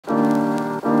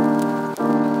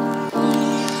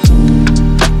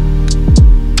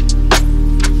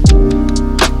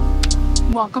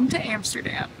Welcome to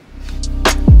Amsterdam.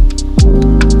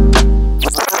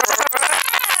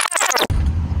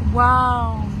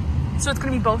 Wow. So it's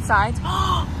gonna be both sides.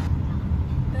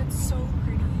 That's so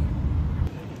pretty.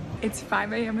 It's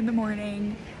 5 a.m. in the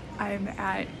morning. I'm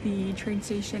at the train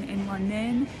station in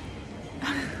London.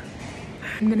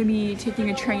 I'm gonna be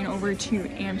taking a train over to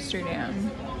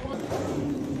Amsterdam.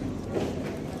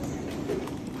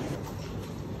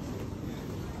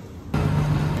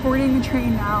 Boarding the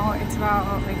train now. It's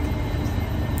about like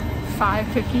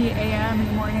 5:50 a.m. in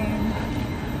the morning.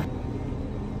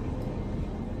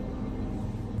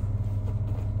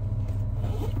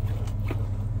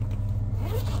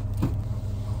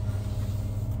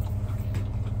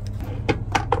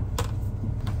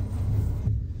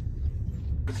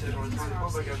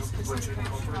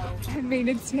 I made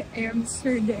it to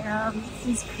Amsterdam.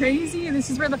 This is crazy. This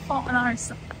is where The Fault in Our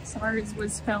Stars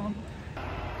was filmed.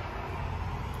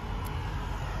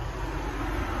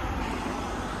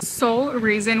 Sole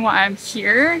reason why I'm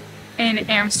here in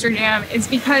Amsterdam is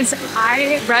because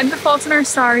I read The Fault in Our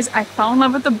Stars. I fell in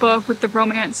love with the book, with the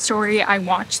romance story. I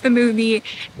watched the movie,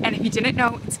 and if you didn't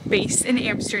know, it's based in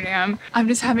Amsterdam. I'm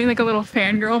just having like a little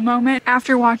fangirl moment.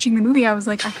 After watching the movie, I was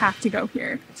like, I have to go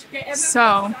here.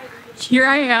 So here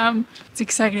I am. It's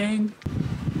exciting.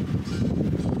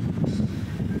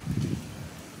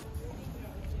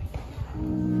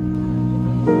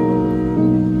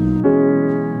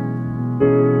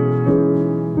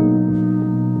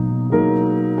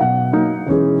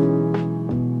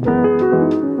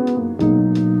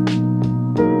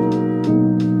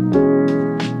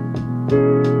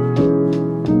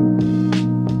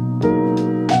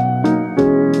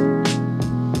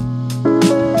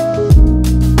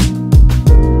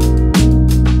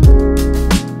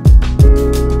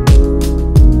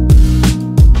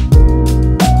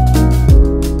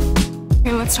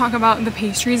 Talk about the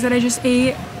pastries that I just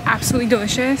ate. Absolutely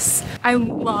delicious. I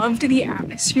loved the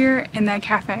atmosphere in that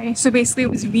cafe. So basically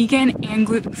it was vegan and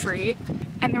gluten-free,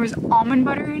 and there was almond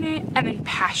butter in it and then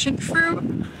passion fruit,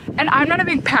 and I'm not a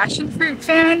big passion fruit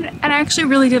fan, and I actually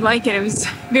really did like it. It was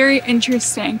very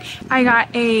interesting. I got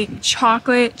a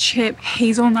chocolate chip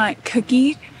hazelnut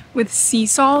cookie with sea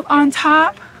salt on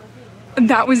top.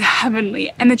 That was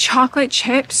heavenly, and the chocolate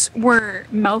chips were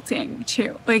melting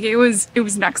too. Like it was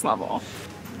next level.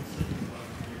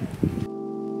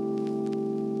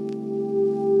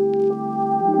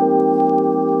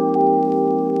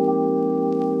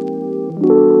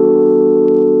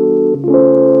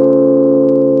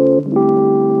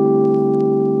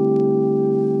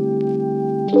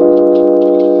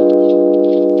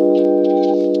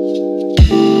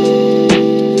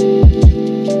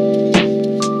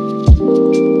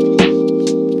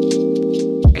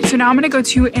 So now I'm gonna go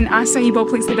to an acai bowl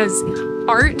place that does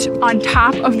art on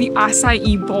top of the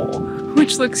acai bowl,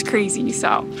 which looks crazy.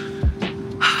 So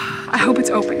I hope it's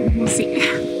open. We'll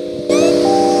see.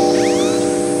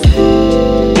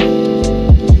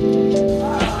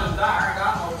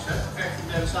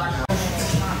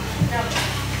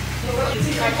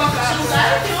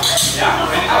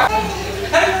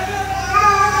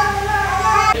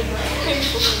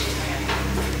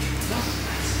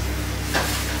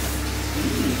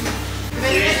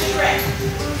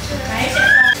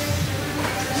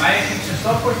 Maar je ging een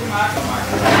stapvorkje maken, maar...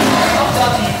 Of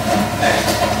dat niet. Nee.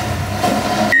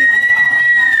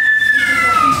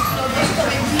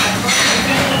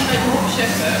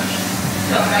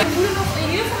 Ik voel het nog in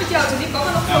ieder geval met jou, dus die kan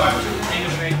er nog wel.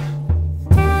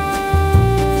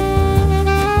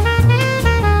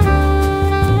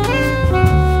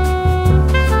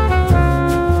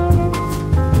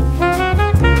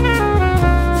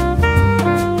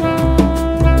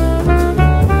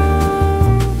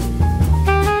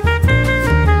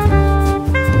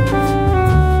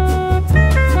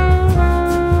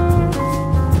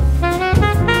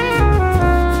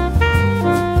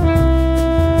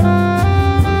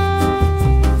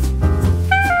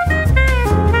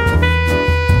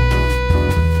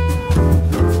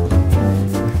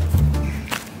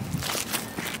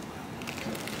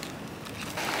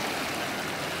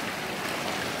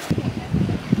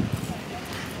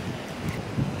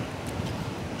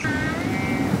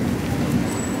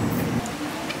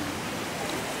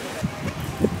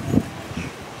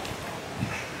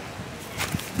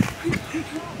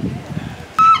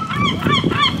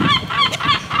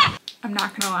 I'm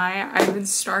not gonna lie, I've been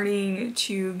starting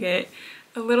to get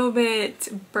a little bit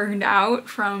burned out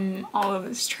from all of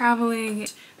this traveling.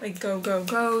 Like go, go,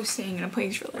 go, staying in a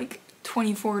place for like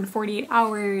 24 to 48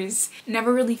 hours,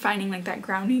 never really finding like that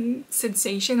grounding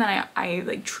sensation that I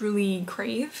like truly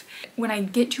crave. When I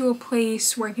get to a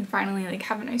place where I can finally like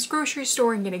have a nice grocery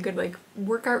store and get a good like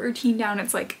workout routine down,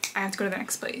 it's like I have to go to the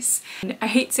next place. And I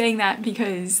hate saying that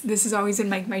because this has always been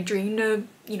like my dream to,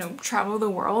 you know, travel the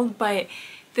world, but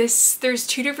there's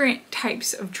two different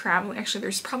types of traveling. Actually,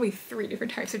 there's probably three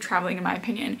different types of traveling in my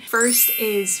opinion. First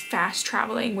is fast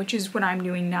traveling, which is what I'm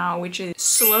doing now, which is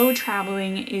slow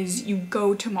traveling is you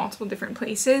go to multiple different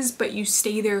places, but you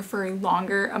stay there for a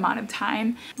longer amount of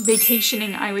time.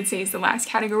 Vacationing, I would say, is the last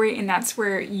category, and that's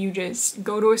where you just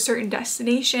go to a certain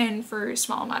destination for a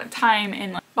small amount of time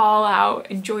and like ball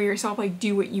out, enjoy yourself, like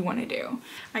do what you want to do.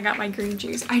 I got my green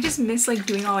juice. I just miss like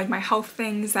doing all like my health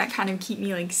things that kind of keep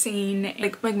me like sane.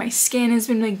 Like my skin has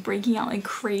been like breaking out like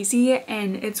crazy,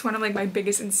 and it's one of like my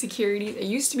biggest insecurities. It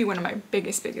used to be one of my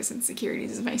biggest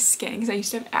insecurities is my skin, because I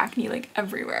used to have acne like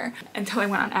everywhere until I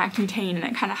went on Accutane and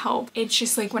it kind of helped. It's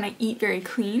just like when I eat very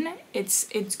clean,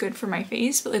 it's good for my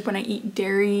face, but like when I eat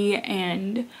dairy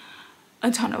and a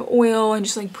ton of oil and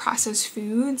just like processed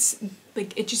foods,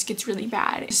 like it just gets really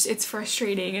bad. It's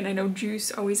frustrating, and I know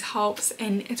juice always helps,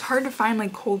 and it's hard to find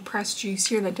like cold pressed juice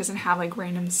here that doesn't have like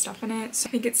random stuff in it. So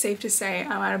I think it's safe to say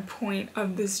I'm at a point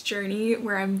of this journey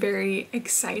where I'm very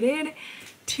excited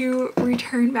to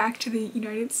return back to the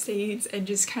United States and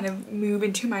just kind of move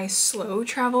into my slow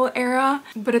travel era.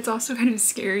 But it's also kind of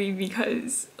scary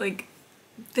because like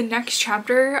the next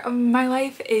chapter of my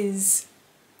life is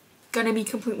gonna be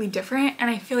completely different, and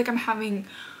I feel like I'm having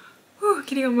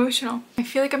getting emotional. I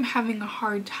feel like I'm having a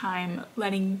hard time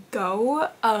letting go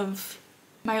of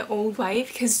my old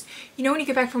life, because you know when you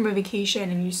get back from a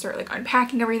vacation and you start like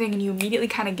unpacking everything and you immediately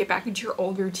kind of get back into your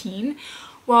old routine.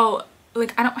 Well,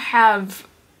 like I don't have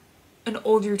an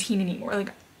old routine anymore.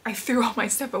 Like I threw all my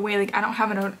stuff away. Like I don't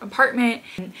have an apartment,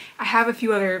 and I have a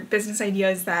few other business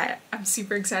ideas that I'm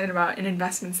super excited about and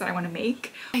investments that I want to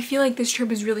make. I feel like this trip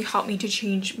has really helped me to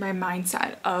change my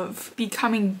mindset of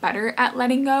becoming better at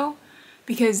letting go.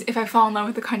 Because if I fall in love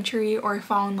with the country, or I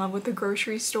fall in love with the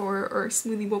grocery store or a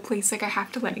smoothie bowl place, like I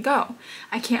have to let it go.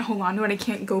 I can't hold on to it. I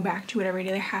can't go back to it every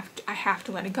day. I have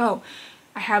to let it go.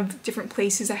 I have different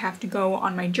places I have to go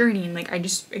on my journey, and like I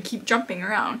keep jumping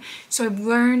around. So I've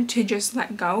learned to just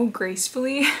let go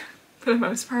gracefully for the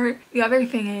most part. The other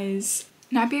thing is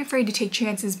not be afraid to take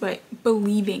chances, but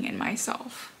believing in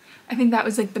myself. I think that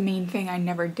was like the main thing I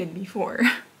never did before.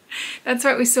 That's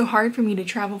why it was so hard for me to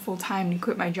travel full time and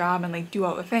quit my job and like do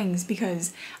all the things,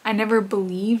 because I never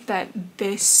believed that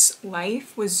this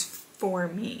life was for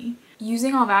me.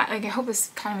 Using all that, like I hope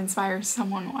this kind of inspires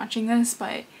someone watching this,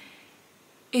 but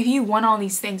if you want all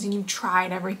these things and you've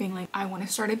tried everything, like I want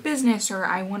to start a business, or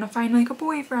I want to find like a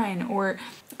boyfriend, or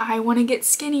I want to get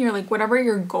skinny, or like whatever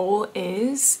your goal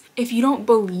is, if you don't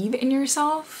believe in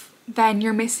yourself, then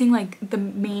you're missing like the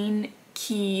main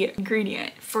key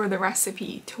ingredient for the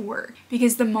recipe to work.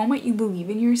 Because the moment you believe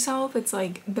in yourself, it's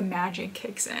like the magic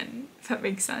kicks in, if that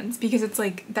makes sense. Because it's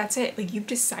like, that's it, like you've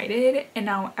decided and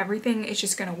now everything is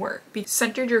just gonna work. You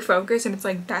centered your focus and it's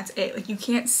like, that's it. Like you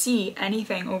can't see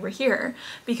anything over here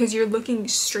because you're looking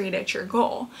straight at your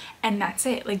goal, and that's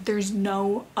it. Like there's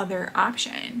no other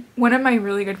option. One of my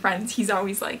really good friends, he's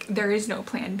always like, there is no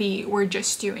plan B, we're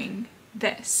just doing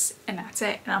this and that's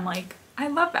it. And I'm like, I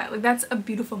love that. Like that's a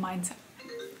beautiful mindset.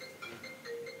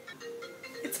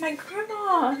 It's my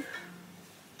grandma.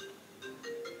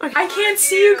 I can't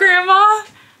see you, Grandma.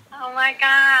 Oh my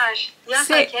gosh.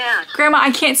 Yes, I can. Grandma,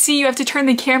 I can't see you. You have to turn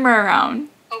the camera around.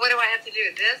 Oh, what do I have to do?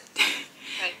 This?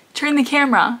 Okay. Turn the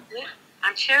camera. Yeah,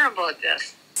 I'm terrible at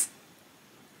this.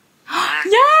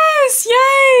 Yes!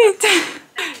 Yay!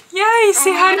 Yay!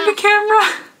 Say hi to the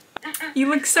camera. You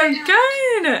look so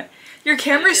good. Your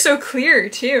camera's so clear,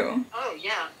 too. Oh,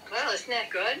 yeah. Well, isn't that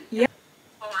good? Yeah.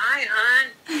 Oh, hi,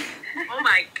 hon. Oh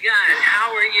my God,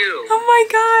 how are you? Oh my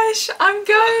gosh, I'm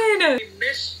good. I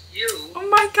miss you Oh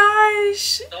my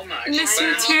gosh. so much. Miss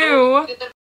you too.